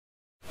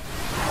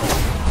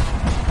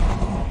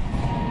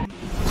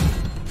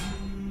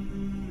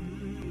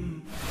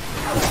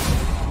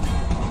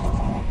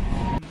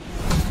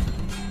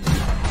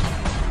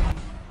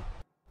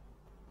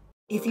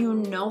If you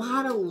know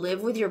how to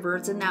live with your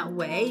birds in that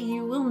way,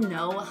 you will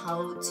know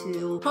how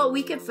to... Oh,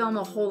 we could film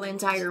a whole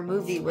entire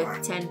movie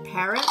with 10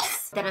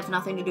 parrots that have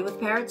nothing to do with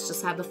parrots.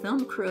 Just have a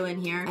film crew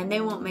in here and they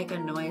won't make a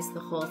noise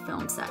the whole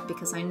film set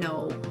because I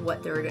know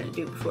what they're gonna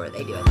do before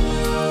they do it.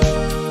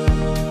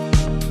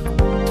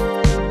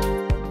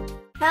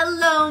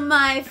 Hello,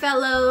 my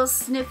fellow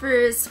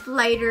sniffers,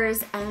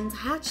 flighters, and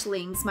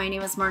hatchlings. My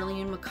name is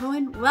Marlene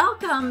McCohen.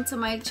 Welcome to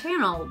my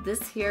channel.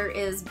 This here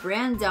is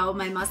Brando,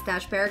 my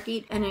mustache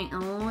parakeet, and I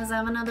always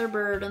have another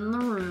bird in the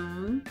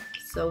room.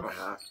 So,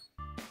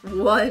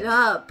 what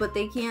up? But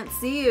they can't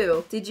see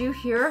you. Did you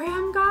hear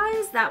him,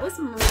 guys? That was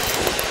Merlin.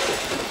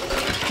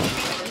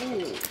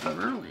 Oh,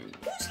 Merlin.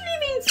 Who's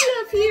leaving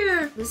stuff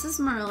here? This is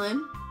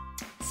Merlin.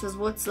 Says,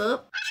 what's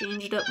up?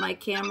 Changed up my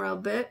camera a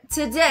bit.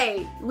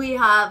 Today, we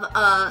have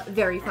a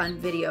very fun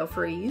video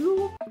for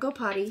you. Go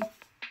potty.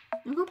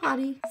 Go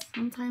potty.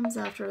 Sometimes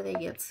after they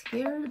get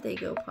scared, they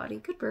go potty.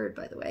 Good bird,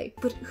 by the way.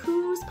 But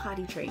who's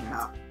potty trained?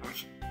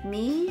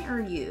 Me or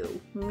you?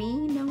 Me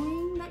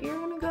knowing that you're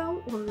gonna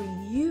go, or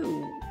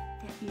you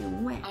that you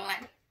went?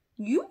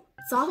 You?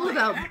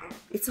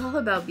 It's all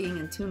about being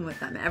in tune with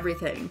them.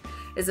 Everything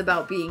is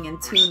about being in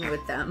tune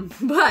with them.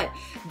 But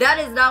that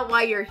is not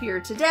why you're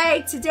here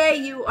today. Today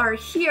you are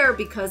here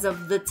because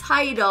of the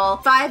title,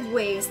 5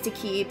 Ways to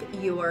Keep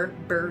Your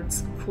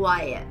Birds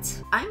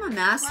Quiet. I'm a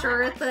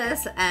master at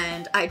this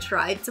and I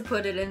tried to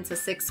put it into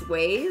 6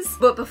 ways.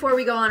 But before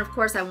we go on, of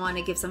course, I want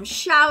to give some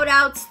shout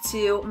outs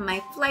to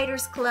my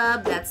Flighters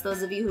Club. That's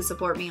those of you who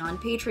support me on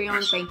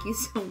Patreon. Thank you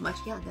so much.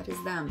 Yeah, that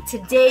is them.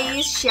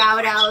 Today's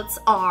shout outs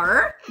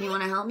are, you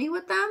want to help me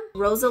with them?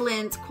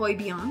 Rosalind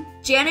Koibion,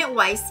 Janet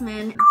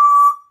Weissman,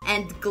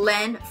 and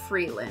Glenn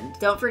Freeland.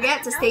 Don't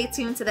forget to stay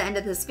tuned to the end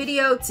of this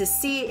video to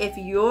see if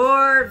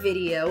your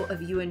video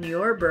of you and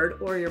your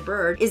bird or your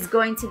bird is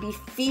going to be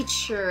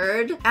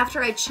featured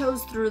after I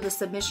chose through the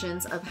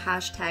submissions of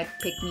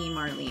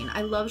 #PickMeMarlene.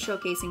 I love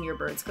showcasing your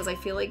birds because I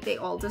feel like they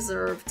all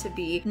deserve to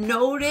be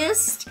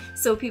noticed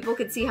so people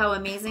could see how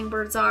amazing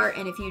birds are.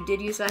 And if you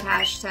did use that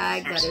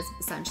hashtag, that is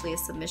essentially a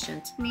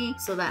submission to me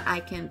so that I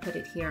can put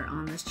it here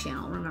on this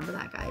channel. Remember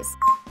that, guys.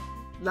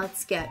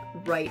 Let's get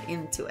right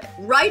into it.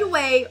 Right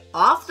away,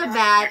 off the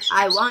bat,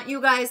 I want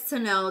you guys to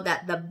know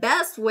that the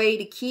best way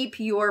to keep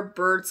your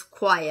birds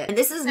quiet, and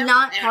this is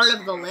not part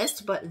of the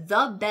list, but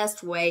the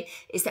best way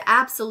is to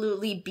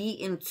absolutely be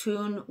in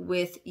tune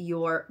with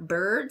your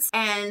birds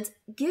and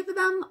give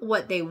them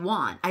what they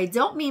want. I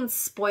don't mean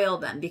spoil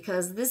them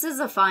because this is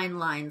a fine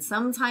line.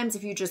 Sometimes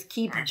if you just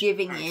keep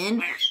giving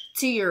in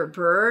to your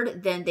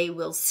bird, then they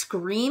will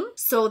scream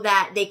so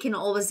that they can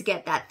always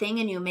get that thing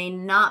and you may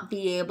not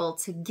be able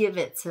to give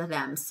it to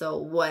them. So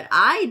what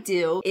I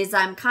do is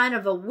I'm kind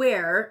of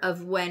aware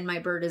of when my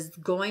bird is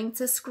going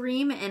to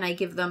scream and I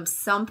give them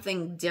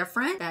something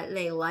different that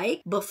they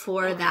like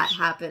before that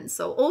happens.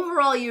 So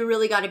overall, you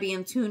really got to be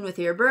in tune with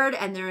your bird,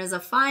 and there is a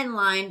fine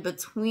line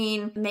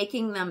between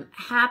making them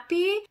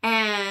happy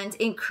and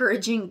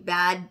encouraging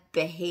bad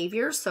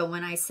behavior. So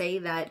when I say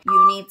that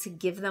you need to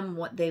give them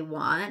what they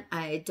want,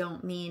 I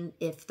don't mean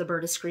if the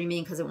bird is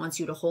screaming because it wants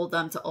you to hold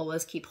them to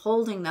always keep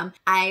holding them.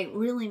 I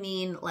really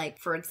mean, like,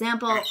 for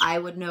example, I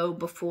would know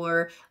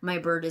before my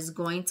bird is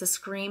going to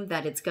scream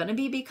that it's going to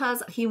be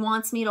because he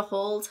wants me to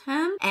hold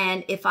him.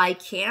 And if I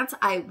can't,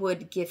 I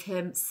would give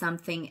him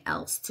something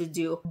else to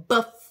do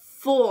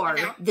before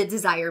the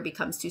desire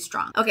becomes too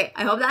strong. Okay,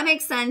 I hope that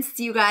makes sense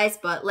to you guys,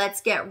 but let's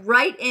get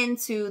right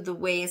into the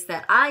ways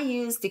that I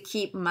use to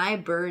keep my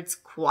birds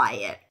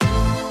quiet.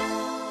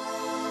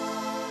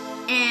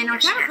 And I'm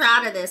kind of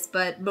proud of this,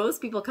 but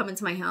most people come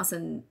into my house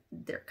and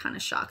they're kind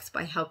of shocked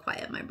by how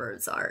quiet my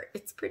birds are.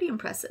 It's pretty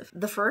impressive.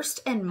 The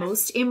first and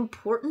most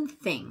important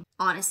thing,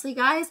 honestly,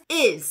 guys,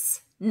 is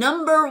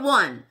number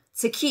 1,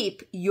 to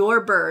keep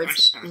your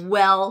birds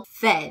well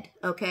fed,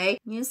 okay?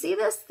 You see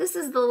this? This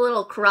is the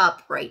little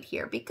crop right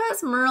here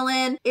because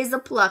Merlin is a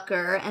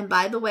plucker. And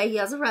by the way, he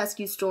has a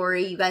rescue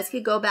story. You guys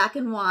could go back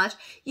and watch.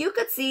 You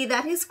could see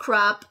that his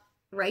crop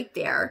right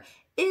there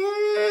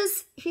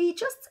is, he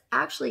just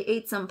actually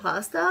ate some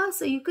pasta.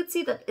 So you could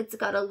see that it's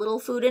got a little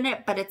food in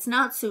it, but it's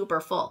not super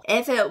full.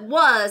 If it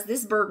was,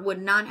 this bird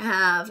would not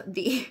have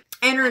the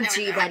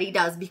energy that he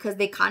does because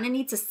they kind of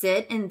need to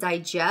sit and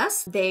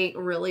digest. They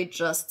really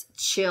just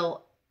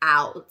chill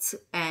out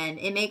and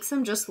it makes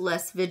them just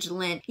less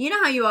vigilant. You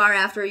know how you are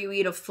after you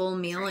eat a full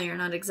meal and you're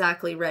not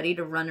exactly ready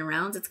to run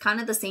around? It's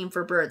kind of the same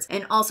for birds.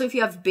 And also if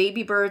you have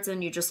baby birds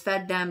and you just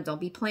fed them,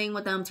 don't be playing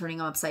with them, turning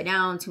them upside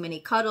down, too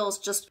many cuddles.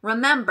 Just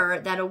remember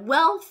that a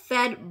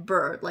well-fed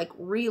bird, like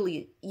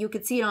really, you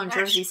could see it on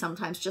Jersey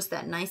sometimes, just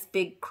that nice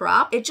big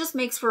crop. It just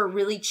makes for a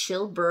really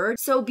chill bird.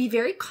 So be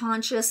very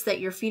conscious that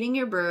you're feeding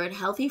your bird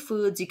healthy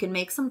foods. You can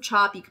make some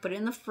chop, you can put it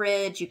in the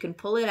fridge, you can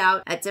pull it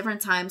out at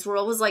different times. We're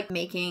always like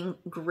making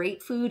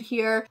great food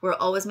here. We're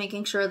always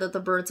making sure that the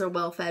birds are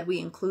well fed. We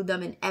include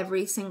them in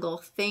every single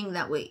thing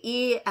that we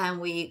eat, and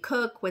we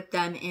cook with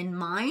them in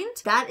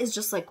mind. That is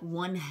just like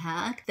one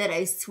hack that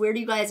I swear to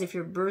you guys, if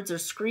your birds are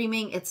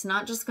screaming, it's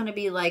not just going to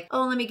be like,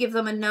 oh, let me give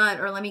them a nut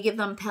or let me give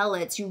them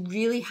pellets. You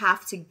really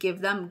have to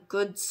give them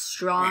good,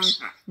 strong,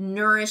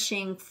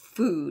 nourishing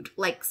food.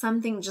 Like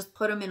something, just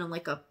put them in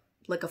like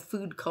a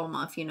food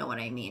coma, if you know what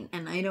I mean.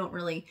 And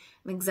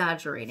I'm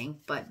exaggerating,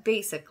 but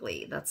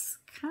basically that's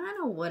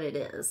kind of what it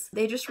is.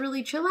 They just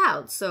really chill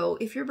out. So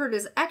if your bird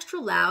is extra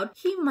loud,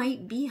 he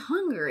might be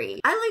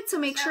hungry. I like to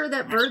make sure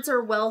that birds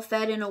are well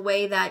fed in a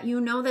way that you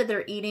know that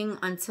they're eating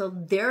until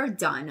they're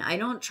done. I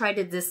don't try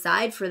to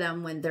decide for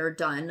them when they're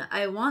done.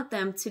 I want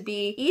them to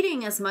be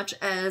eating as much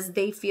as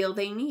they feel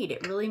they need.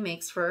 It really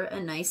makes for a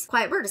nice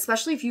quiet bird,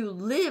 especially if you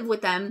live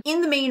with them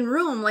in the main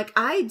room like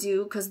I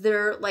do, because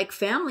they're like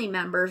family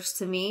members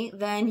to me.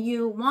 Then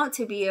you want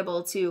to be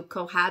able to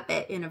cohabit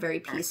in a very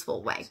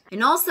peaceful way.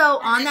 And also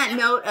on that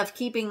note of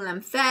keeping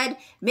them fed,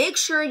 make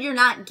sure you're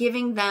not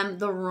giving them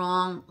the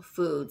wrong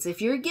foods.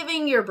 If you're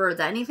giving your birds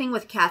anything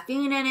with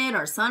caffeine in it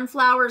or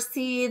sunflower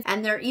seeds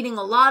and they're eating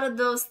a lot of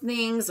those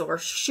things or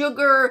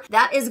sugar,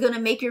 that is going to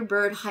make your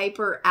bird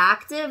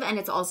hyperactive, and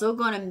it's also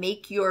going to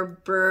make your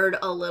bird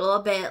a little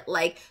bit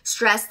like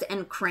stressed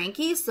and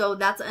cranky. So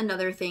that's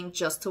another thing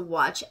just to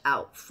watch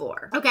out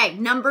for. Okay,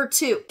 number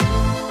 2.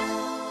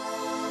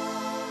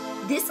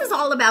 This is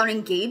all about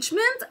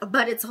engagement,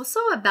 but it's also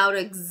about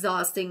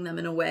exhausting them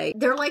in a way.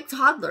 They're like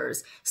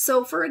toddlers.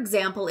 So for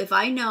example, if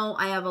I know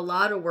I have a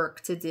lot of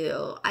work to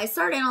do, I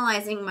start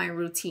analyzing my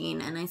routine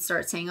and I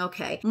start saying,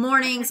 okay,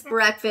 mornings,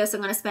 breakfast,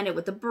 I'm going to spend it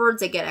with the birds.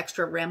 They get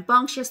extra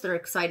rambunctious. They're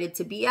excited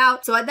to be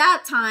out. So at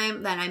that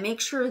time, then I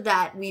make sure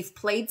that we've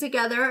played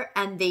together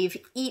and they've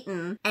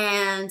eaten,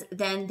 and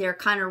then they're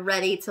kind of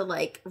ready to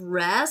like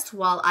rest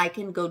while I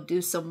can go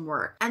do some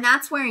work. And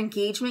that's where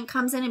engagement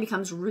comes in and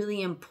becomes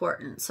really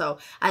important. So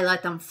I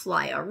let them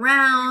fly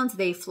around,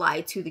 they fly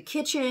to the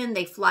kitchen,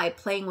 they fly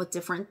playing with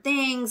different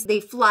things,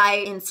 they fly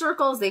in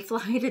circles, they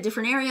fly to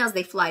different areas,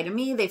 they fly to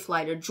me, they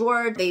fly to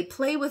George, they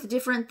play with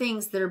different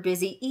things. They're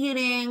busy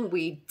eating,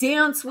 we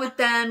dance with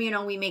them, you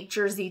know, we make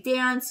Jersey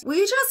dance.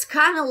 We just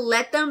kind of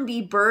let them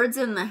be birds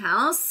in the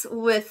house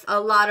with a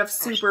lot of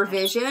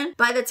supervision.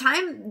 By the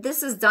time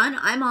this is done,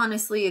 I'm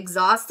honestly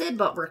exhausted,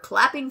 but we're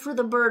clapping for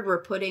the bird,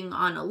 we're putting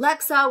on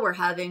Alexa, we're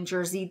having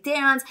Jersey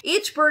dance.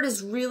 Each bird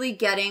is really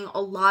getting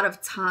a lot of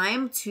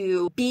time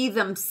to be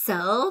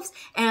themselves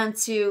and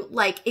to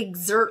like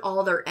exert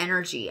all their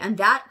energy. And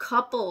that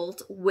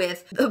coupled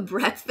with the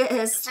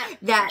breakfast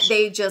that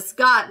they just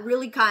got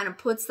really kind of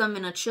puts them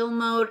in a chill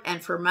mode.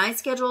 And for my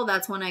schedule,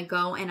 that's when I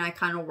go and I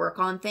kind of work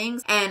on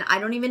things. And I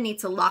don't even need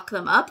to lock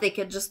them up. They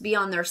could just be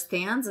on their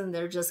stands and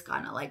they're just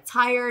kind of like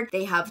tired.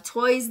 They have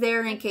toys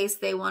there in case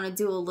they want to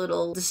do a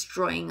little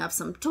destroying of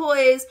some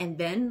toys. And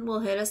then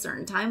we'll hit a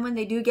certain time when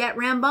they do get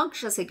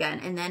rambunctious again.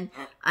 And then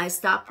I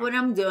stop what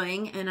I'm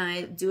doing and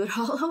I do it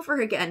all over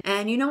again.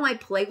 And you know, I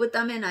play with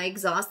them and I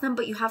exhaust them,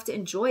 but you have to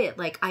enjoy it.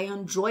 Like I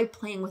enjoy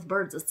playing with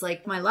birds. It's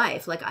like my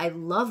life. Like I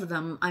love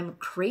them. I'm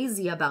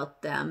crazy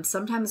about them.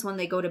 Sometimes when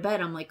they go to bed,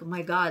 I'm like, oh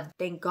my God,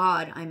 thank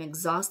God I'm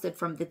exhausted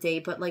from the day.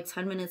 But like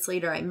 10 minutes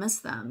later, I miss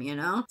them, you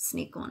know?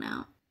 Sneak one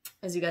out.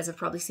 As you guys have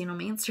probably seen on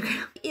my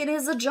Instagram. It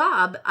is a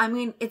job. I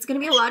mean, it's going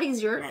to be a lot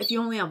easier if you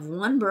only have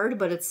one bird,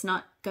 but it's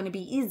not going to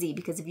be easy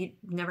because if you've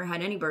never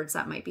had any birds,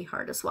 that might be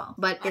hard as well.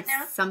 But it's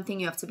something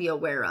you have to be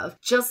aware of.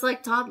 Just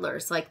like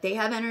toddlers, like they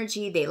have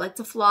energy, they like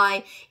to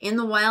fly. In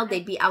the wild,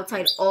 they'd be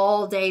outside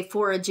all day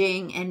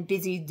foraging and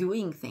busy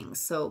doing things.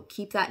 So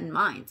keep that in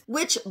mind.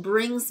 Which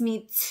brings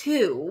me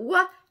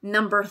to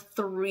number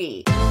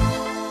 3.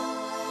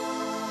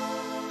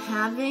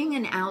 Having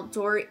an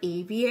outdoor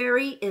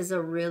aviary is a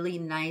really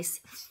nice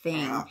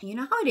thing. You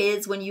know how it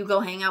is when you go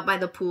hang out by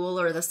the pool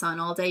or the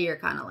sun all day, you're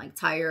kind of like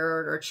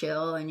tired or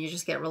chill and you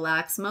just get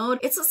relaxed mode.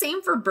 It's the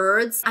same for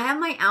birds. I have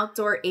my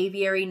outdoor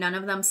aviary. None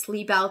of them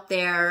sleep out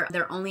there.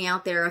 They're only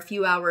out there a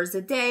few hours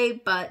a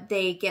day, but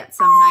they get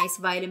some nice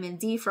vitamin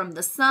D from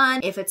the sun.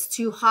 If it's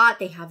too hot,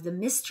 they have the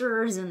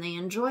misters and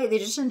they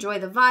just enjoy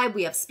the vibe.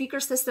 We have speaker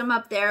system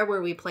up there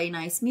where we play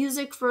nice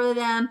music for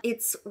them.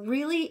 It's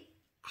really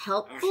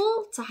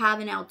helpful to have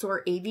an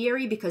outdoor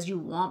aviary because you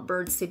want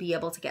birds to be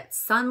able to get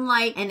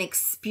sunlight and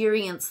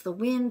experience the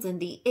wind and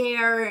the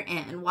air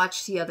and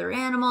watch the other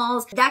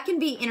animals. That can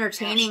be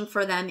entertaining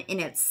for them in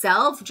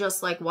itself,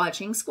 just like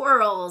watching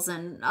squirrels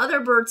and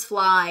other birds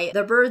fly.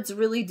 The birds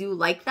really do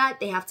like that.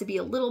 They have to be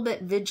a little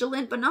bit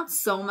vigilant, but not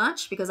so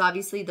much because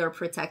obviously they're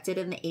protected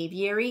in the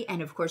aviary.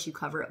 And of course you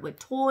cover it with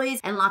toys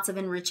and lots of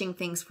enriching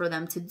things for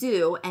them to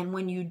do. And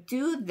when you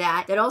do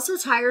that, that also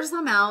tires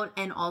them out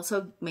and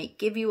also may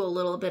give you a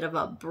little little bit of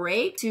a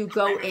break to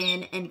go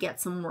in and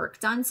get some work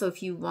done. So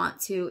if you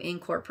want to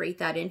incorporate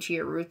that into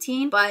your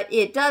routine, but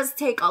it does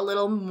take a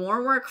little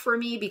more work for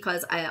me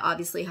because I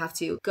obviously have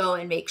to go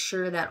and make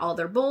sure that all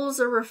their bowls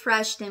are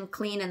refreshed and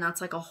clean. And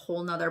that's like a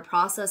whole nother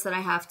process that I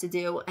have to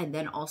do. And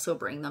then also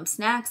bring them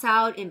snacks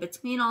out in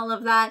between all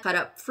of that, cut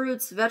up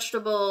fruits,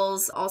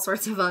 vegetables, all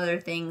sorts of other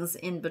things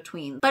in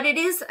between. But it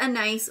is a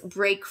nice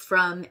break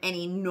from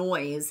any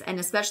noise. And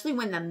especially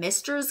when the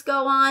misters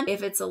go on,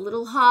 if it's a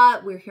little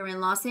hot, we're here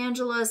in Los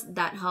Angeles,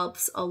 that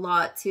helps a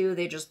lot too.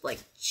 They just like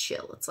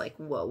chill. It's like,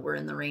 whoa, we're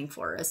in the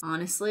rainforest.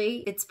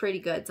 Honestly, it's pretty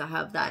good to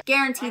have that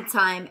guaranteed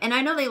time. And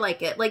I know they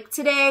like it. Like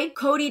today,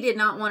 Cody did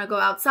not want to go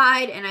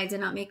outside and I did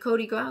not make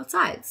Cody go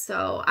outside.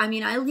 So, I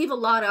mean, I leave a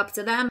lot up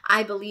to them.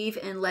 I believe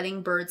in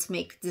letting birds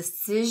make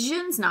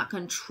decisions, not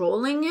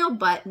controlling you,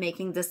 but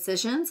making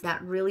decisions.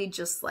 That really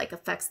just like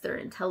affects their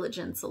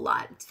intelligence a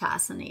lot. It's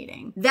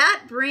fascinating.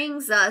 That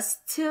brings us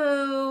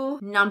to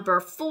number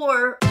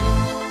 4.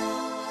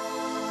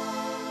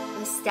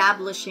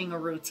 Establishing a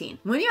routine.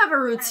 When you have a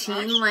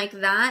routine like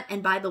that,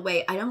 and by the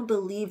way, I don't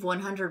believe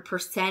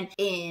 100%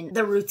 in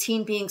the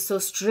routine being so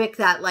strict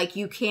that like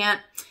you can't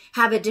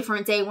have a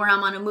different day where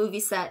I'm on a movie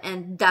set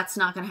and that's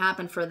not going to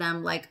happen for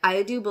them. Like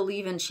I do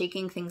believe in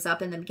shaking things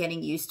up and them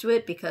getting used to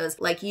it because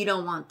like you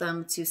don't want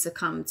them to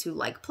succumb to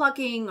like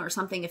plucking or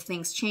something if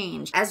things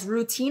change. As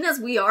routine as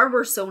we are,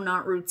 we're so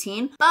not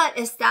routine, but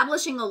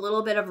establishing a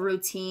little bit of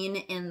routine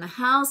in the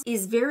house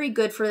is very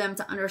good for them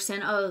to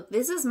understand, oh,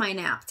 this is my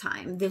nap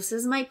time. This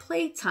is my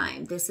play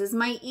time. This is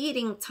my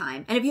eating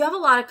time. And if you have a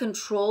lot of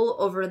control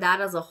over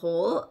that as a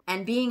whole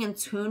and being in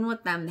tune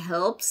with them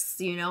helps,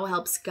 you know,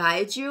 helps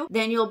guide you,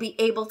 then you'll be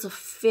able to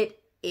fit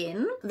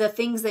in the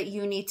things that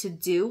you need to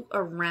do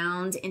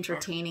around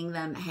entertaining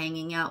them,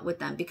 hanging out with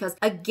them. Because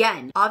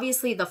again,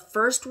 obviously the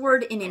first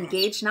word in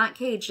engage, not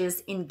cage,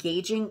 is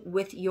engaging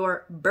with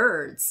your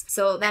birds.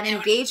 So that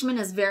engagement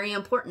is very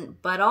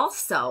important. But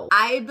also,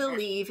 I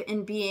believe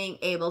in being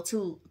able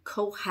to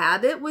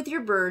cohabit with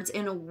your birds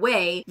in a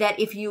way that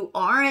if you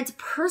aren't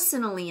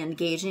personally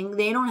engaging,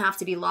 they don't have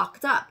to be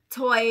locked up.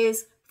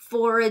 Toys,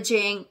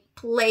 foraging,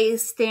 play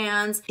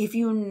stands. If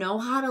you know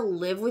how to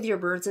live with your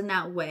birds in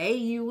that way,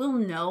 you will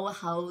know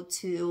how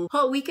to...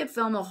 Oh, we could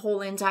film a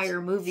whole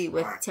entire movie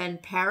with 10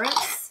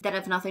 parrots that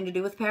have nothing to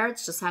do with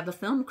parrots. Just have a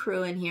film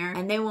crew in here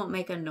and they won't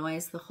make a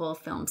noise the whole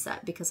film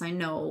set because I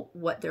know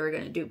what they're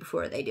going to do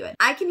before they do it.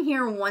 I can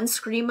hear one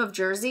scream of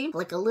Jersey,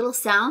 like a little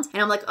sound,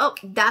 and I'm like, oh,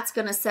 that's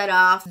going to set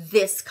off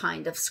this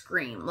kind of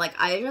scream. Like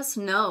I just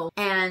know.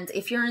 And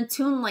if you're in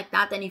tune like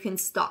that, then you can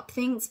stop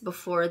things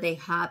before they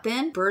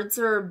happen. Birds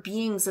are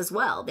beings as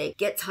well. They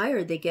get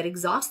tired, they get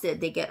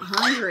exhausted, they get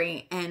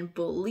hungry, and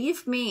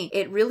believe me,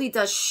 it really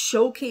does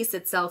showcase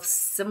itself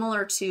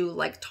similar to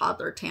like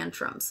toddler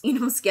tantrums. You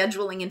know,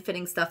 scheduling and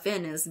fitting stuff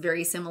in is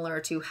very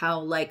similar to how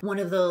like one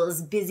of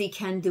those busy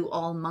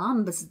can-do-all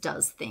moms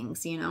does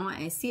things, you know,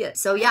 I see it.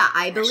 So yeah,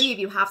 I believe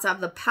you have to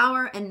have the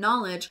power and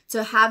knowledge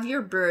to have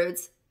your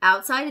birds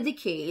outside of the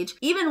cage,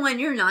 even when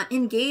you're not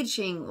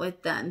engaging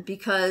with them,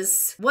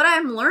 because what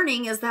I'm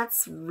learning is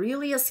that's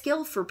really a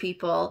skill for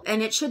people,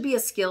 and it should be a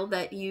skill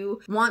that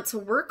you want to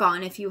work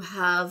on if you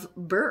have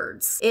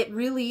birds. It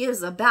really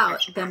is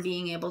about them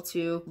being able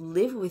to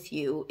live with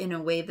you in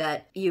a way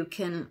that you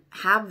can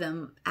have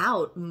them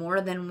out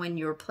more than when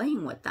you're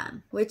playing with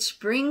them. Which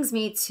brings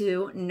me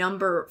to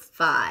number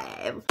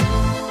 5.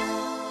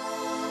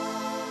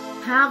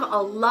 Have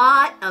a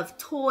lot of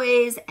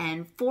toys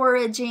and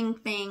foraging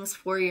things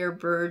for your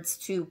birds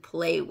to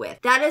play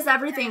with. That is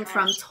everything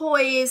from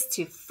toys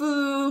to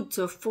food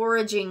to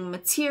foraging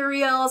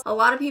materials. A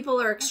lot of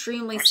people are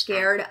extremely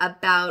scared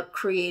about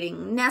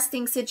creating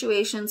nesting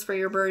situations for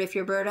your bird. If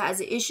your bird has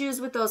issues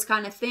with those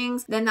kind of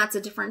things, then that's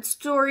a different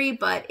story.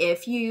 But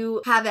if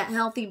you have a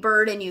healthy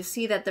bird and you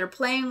see that they're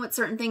playing with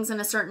certain things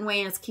in a certain way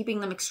and it's keeping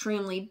them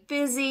extremely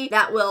busy,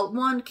 that will,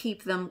 one,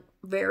 keep them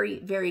very,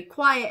 very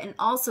quiet and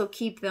also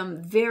keep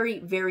them very,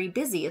 very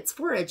busy. It's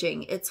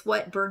foraging. It's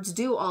what birds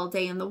do all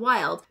day in the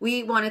wild.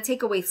 We want to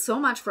take away so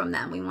much from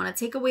them. We want to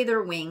take away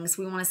their wings.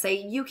 We want to say,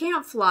 you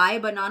can't fly,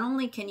 but not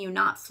only can you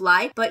not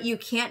fly, but you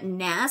can't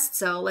nest.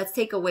 So let's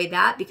take away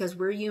that because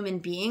we're human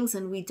beings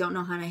and we don't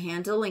know how to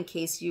handle in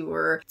case you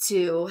were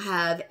to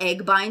have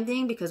egg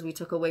binding because we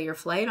took away your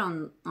flight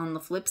on the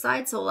flip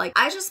side. So like,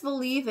 I just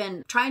believe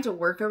in trying to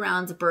work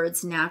around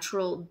birds'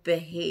 natural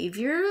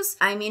behaviors.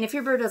 I mean, if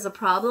your bird has a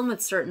problem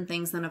with certain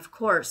things, then of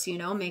course, you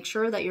know, make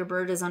sure that your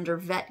bird is under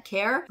vet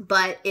care.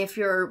 But if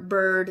your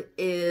bird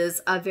is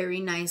a very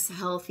nice,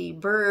 healthy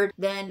bird,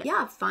 then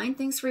yeah, find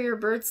things for your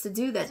birds to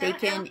do that they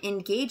can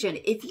engage in.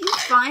 If you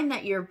find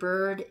that your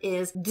bird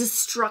is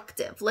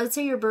destructive, let's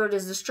say your bird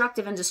is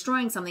destructive and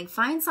destroying something,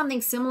 find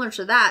something similar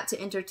to that to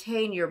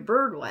entertain your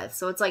bird with.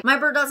 So it's like, my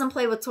bird doesn't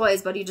play with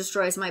toys, but he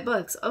destroys my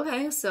books.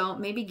 Okay, so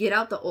maybe get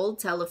out the old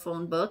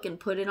telephone book and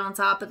put it on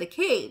top of the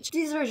cage.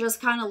 These are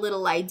just kind of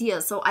little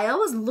ideas. So I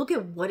always look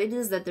at what what it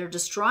is that they're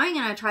destroying,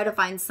 and I try to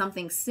find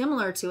something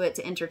similar to it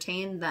to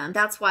entertain them.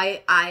 That's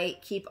why I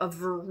keep a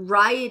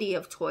variety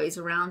of toys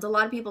around. A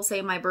lot of people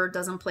say my bird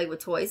doesn't play with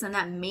toys, and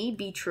that may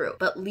be true,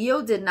 but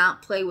Leo did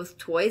not play with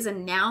toys,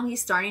 and now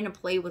he's starting to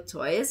play with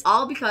toys,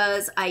 all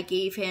because I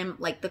gave him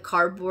like the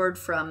cardboard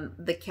from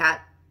the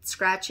cat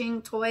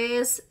scratching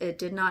toys. It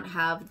did not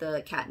have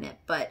the catnip,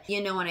 but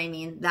you know what I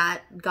mean.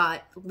 That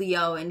got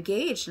Leo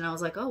engaged, and I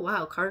was like, oh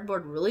wow,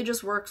 cardboard really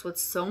just works with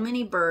so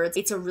many birds.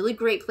 It's a really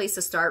great place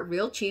to start,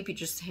 real cheap. You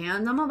just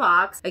hand them a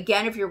box.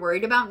 Again, if you're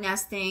worried about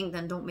nesting,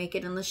 then don't make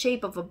it in the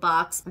shape of a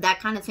box.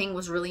 That kind of thing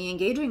was really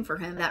engaging for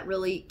him. That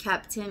really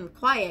kept him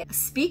quiet.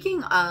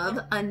 Speaking of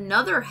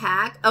another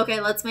hack,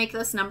 okay, let's make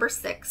this number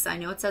 6. I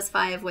know it says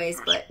 5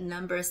 ways, but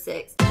number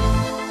 6.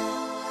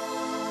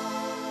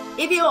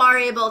 If you are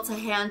able to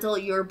handle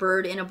your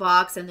bird in a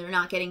box and they're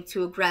not getting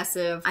too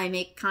aggressive, I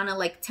make kind of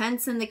like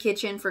tents in the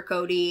kitchen for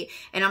Cody,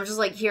 and I'm just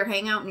like, here,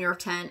 hang out in your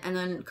tent, and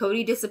then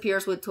Cody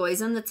disappears with toys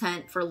in the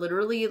tent for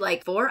literally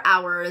like 4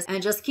 hours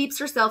and just keeps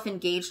herself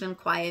engaged and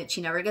quiet.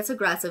 She never gets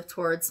aggressive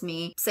towards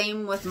me.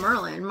 Same with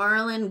Marlene.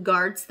 Marlene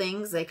guards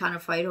things. They kind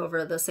of fight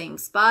over the same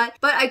spot,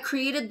 but I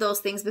created those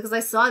things because I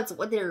saw it's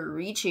what they're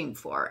reaching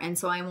for, and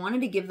so I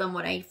wanted to give them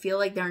what I feel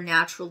like they're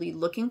naturally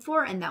looking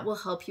for, and that will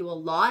help you a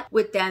lot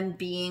with them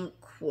being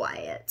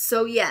quiet.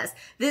 So yes,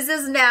 this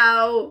is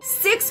now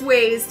 6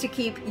 ways to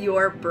keep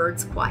your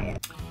birds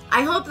quiet.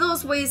 I hope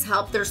those ways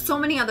help. There's so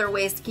many other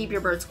ways to keep your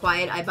birds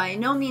quiet. I by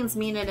no means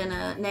mean it in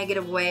a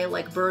negative way,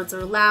 like birds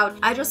are loud.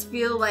 I just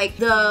feel like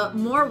the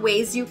more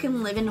ways you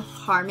can live in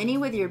harmony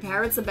with your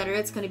parrots, the better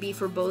it's going to be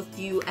for both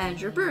you and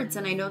your birds.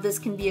 And I know this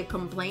can be a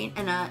complaint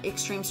and an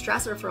extreme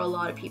stressor for a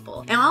lot of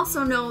people. And I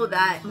also know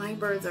that my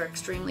birds are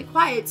extremely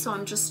quiet, so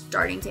I'm just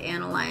starting to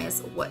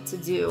analyze what to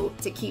do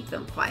to keep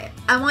them quiet.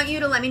 I want you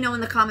to let me know in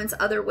the comments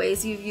other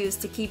ways you've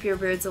used to keep your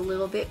birds a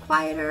little bit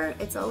quieter.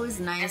 It's always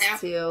nice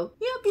to,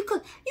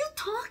 because you're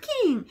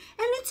talking, and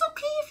it's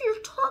okay if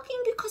you're talking,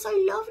 because I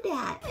love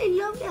that. I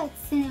love that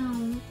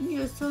sound.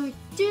 Yes, I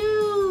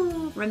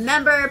do.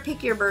 Remember,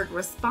 pick your bird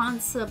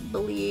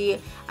responsibly.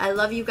 I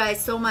love you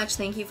guys so much.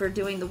 Thank you for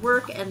doing the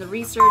work and the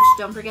research.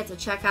 Don't forget to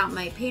check out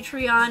my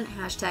Patreon,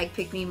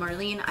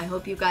 #PickMeMarlene. I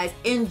hope you guys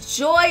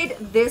enjoyed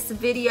this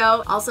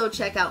video. Also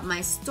check out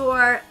my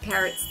store,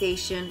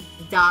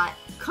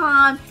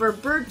 ParrotStation.com, for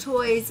bird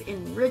toys,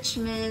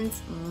 enrichment,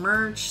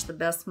 merch, the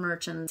best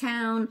merch in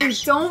town.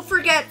 And don't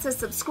forget to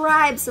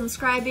subscribe.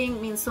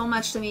 Subscribing means so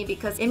much to me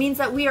because it means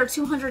that we are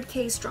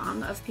 200K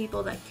strong of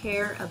people that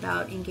care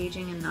about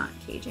engaging and not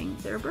caging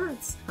their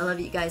birds. I love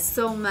you guys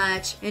so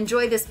much.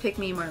 Enjoy this Pick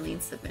Me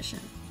Marlene submission.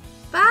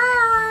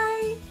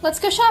 Bye! Let's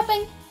go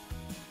shopping!